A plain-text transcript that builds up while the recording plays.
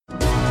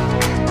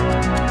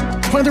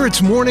Whether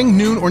it's morning,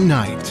 noon, or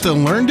night, the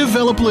Learn,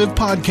 Develop, Live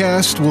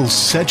podcast will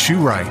set you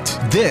right.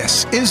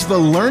 This is the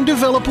Learn,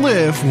 Develop,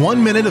 Live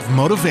 1 Minute of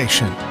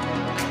Motivation.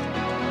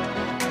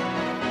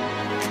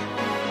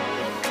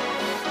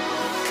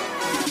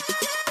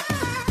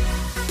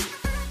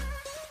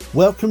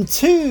 Welcome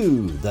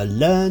to the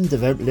Learn,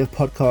 Develop, Live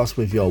podcast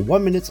with your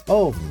 1 minute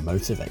of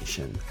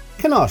motivation.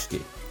 Can I ask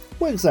you,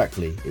 what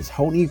exactly is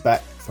holding you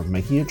back from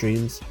making your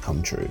dreams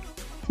come true?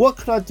 What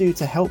could I do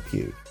to help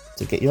you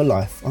to get your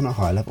life on a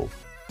high level?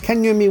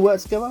 Can you and me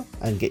work together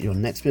and get your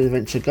next bit of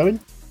adventure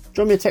going?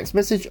 Drop me a text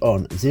message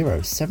on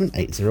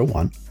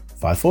 07801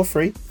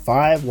 543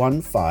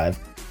 515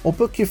 or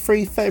book your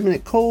free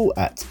 30-minute call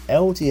at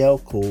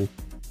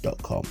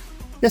ldlcall.com.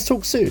 Let's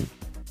talk soon.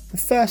 But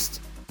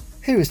first,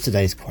 here is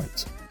today's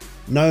quote.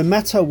 No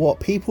matter what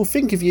people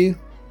think of you,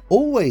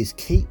 always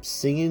keep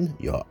singing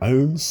your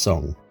own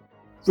song.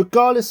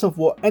 Regardless of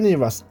what any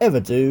of us ever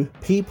do,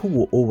 people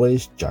will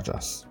always judge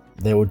us.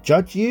 They will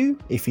judge you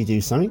if you do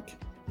something.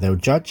 They'll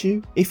judge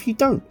you if you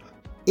don't,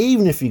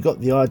 even if you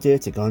got the idea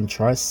to go and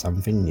try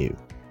something new.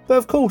 But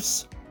of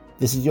course,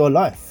 this is your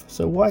life,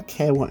 so why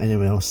care what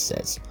anyone else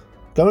says?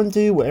 Go and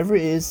do whatever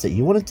it is that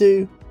you want to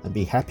do and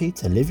be happy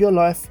to live your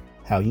life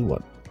how you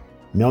want.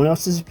 No one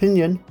else's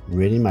opinion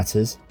really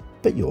matters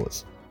but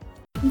yours.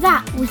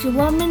 That was your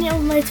 1 minute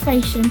of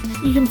motivation.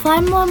 You can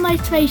find more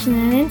motivation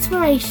and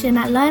inspiration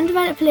at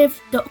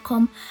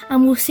learndeveloplive.com,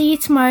 and we'll see you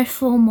tomorrow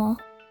for more.